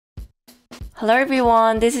Hello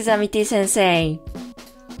everyone, this is Amity Sensei.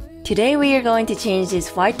 Today we are going to change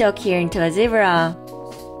this white dog here into a zebra.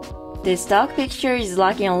 This dog picture is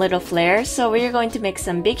lacking a little flair, so we are going to make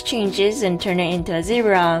some big changes and turn it into a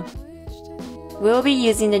zebra. We'll be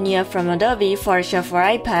using the new app from Adobe Photoshop for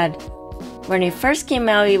iPad. When it first came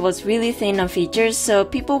out, it was really thin on features, so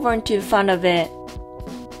people weren't too fond of it.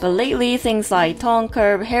 But lately, things like tone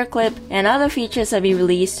curve, hair clip, and other features have been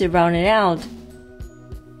released to round it out.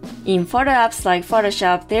 In photo apps like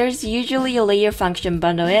Photoshop, there's usually a layer function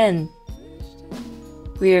bundled in.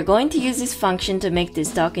 We are going to use this function to make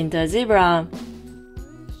this dog into a zebra.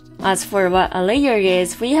 As for what a layer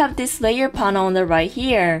is, we have this layer panel on the right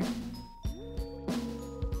here.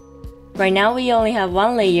 Right now we only have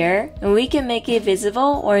one layer, and we can make it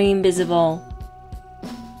visible or invisible.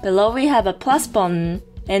 Below we have a plus button,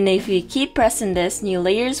 and if we keep pressing this, new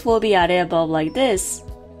layers will be added above like this.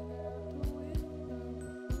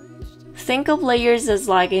 Think of layers as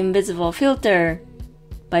like invisible filter.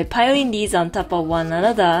 By piling these on top of one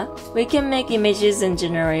another, we can make images and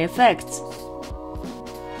generate effects.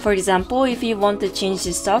 For example, if you want to change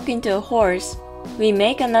this dog into a horse, we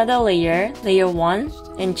make another layer, layer 1,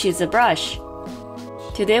 and choose a brush.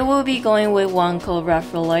 Today we'll be going with one called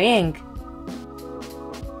Rough Roller Ink.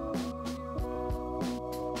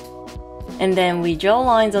 And then we draw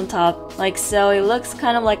lines on top, like so it looks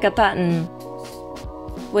kind of like a pattern.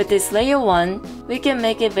 With this layer 1, we can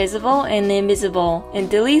make it visible and invisible and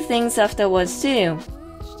delete things afterwards too.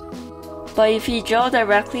 But if you draw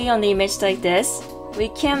directly on the image like this, we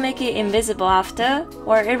can't make it invisible after,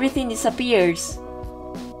 or everything disappears.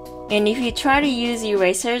 And if you try to use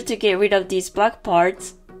eraser to get rid of these black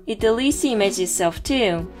parts, it deletes the image itself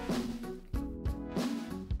too.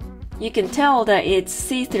 You can tell that it's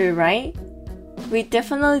see-through, right? We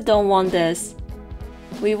definitely don't want this.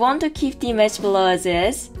 We want to keep the image below as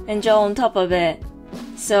is and draw on top of it.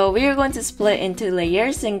 So we are going to split into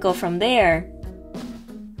layers and go from there.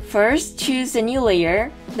 First, choose the new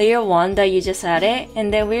layer, layer 1 that you just added,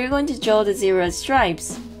 and then we are going to draw the zebra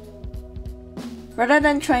stripes. Rather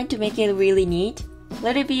than trying to make it really neat,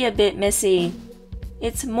 let it be a bit messy.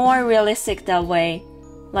 It's more realistic that way,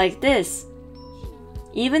 like this.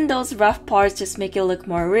 Even those rough parts just make it look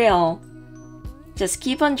more real. Just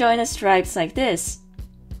keep on drawing the stripes like this.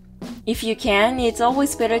 If you can, it's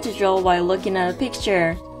always better to draw while looking at a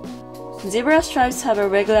picture. Zebra stripes have a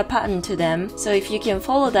regular pattern to them, so if you can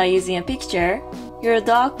follow that using a picture, your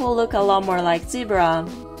dog will look a lot more like zebra.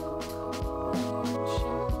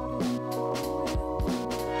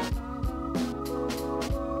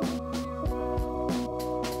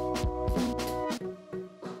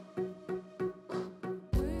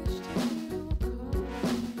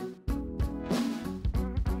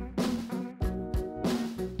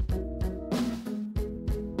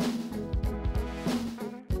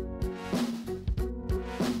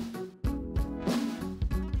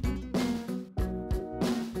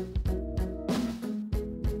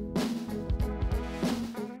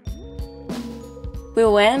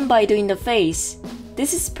 We'll end by doing the face.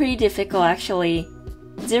 This is pretty difficult actually.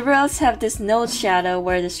 Zebras have this nose shadow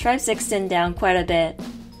where the stripes extend down quite a bit.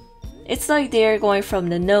 It's like they're going from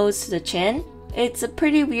the nose to the chin. It's a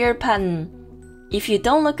pretty weird pattern. If you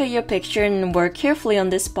don't look at your picture and work carefully on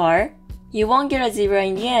this part, you won't get a zebra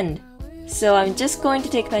in the end. So I'm just going to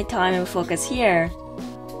take my time and focus here.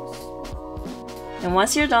 And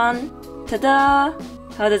once you're done, ta-da!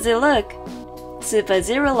 How does it look? Super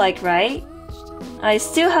zebra-like, right? I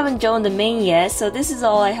still haven't drawn the mane yet, so this is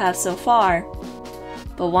all I have so far.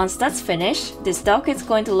 But once that's finished, this dog is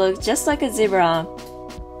going to look just like a zebra.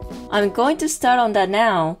 I'm going to start on that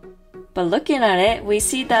now. But looking at it, we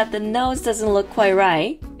see that the nose doesn't look quite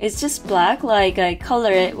right. It's just black, like I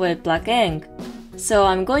colored it with black ink. So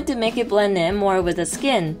I'm going to make it blend in more with the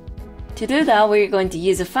skin. To do that, we're going to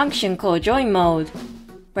use a function called drawing mode.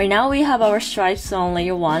 Right now we have our stripes on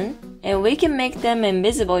layer 1, and we can make them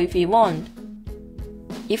invisible if we want.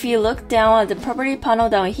 If you look down at the property panel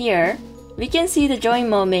down here, we can see the drawing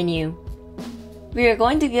mode menu. We are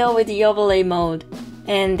going to go with the overlay mode,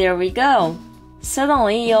 and there we go.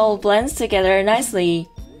 Suddenly it all blends together nicely.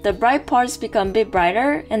 The bright parts become a bit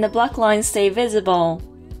brighter and the black lines stay visible.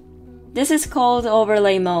 This is called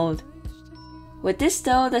overlay mode. With this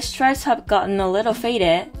though, the stripes have gotten a little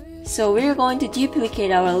faded, so we are going to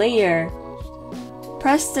duplicate our layer.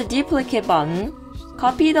 Press the duplicate button.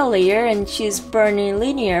 Copy the layer and choose Burn in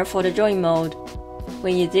Linear for the drawing mode.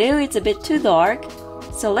 When you do, it's a bit too dark,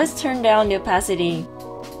 so let's turn down the opacity.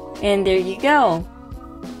 And there you go!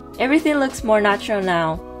 Everything looks more natural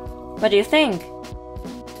now. What do you think?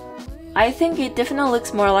 I think it definitely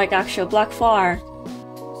looks more like actual black fur.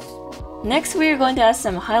 Next, we are going to add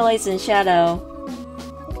some highlights and shadow.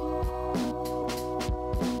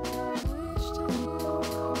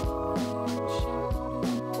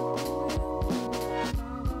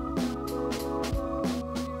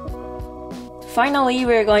 Finally,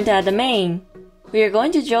 we are going to add the mane. We are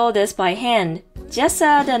going to draw this by hand. Just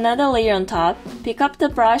add another layer on top, pick up the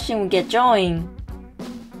brush and get drawing.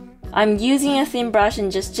 I'm using a thin brush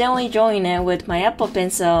and just gently drawing it with my Apple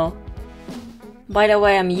pencil. By the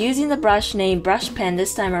way, I'm using the brush named Brush Pen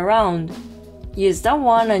this time around. Use that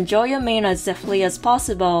one and draw your mane as deftly as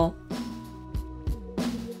possible.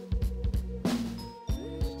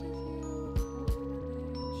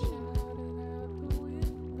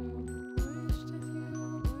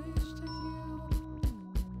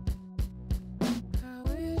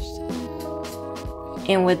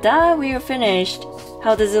 And with that, we are finished.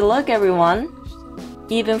 How does it look, everyone?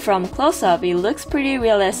 Even from close-up, it looks pretty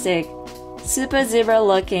realistic. Super zebra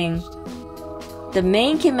looking. The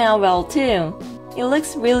mane came out well too. It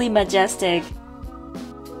looks really majestic.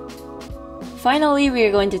 Finally, we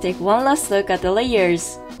are going to take one last look at the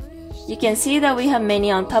layers. You can see that we have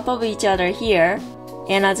many on top of each other here,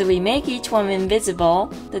 and as we make each one invisible,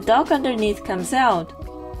 the dog underneath comes out.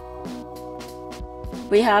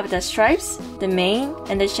 We have the stripes, the mane,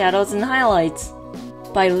 and the shadows and highlights.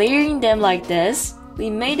 By layering them like this, we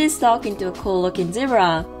made this dog into a cool looking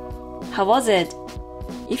zebra. How was it?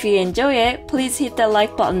 If you enjoy it, please hit the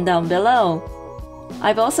like button down below.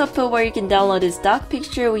 I've also put where you can download this dog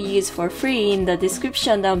picture we use for free in the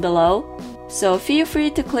description down below, so feel free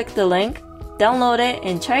to click the link, download it,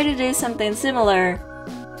 and try to do something similar.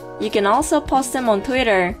 You can also post them on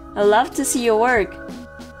Twitter. I'd love to see your work.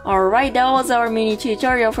 Alright, that was our mini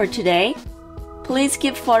tutorial for today. Please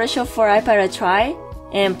give Photoshop for iPad a try,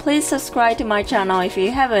 and please subscribe to my channel if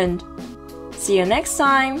you haven't. See you next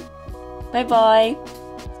time! Bye bye!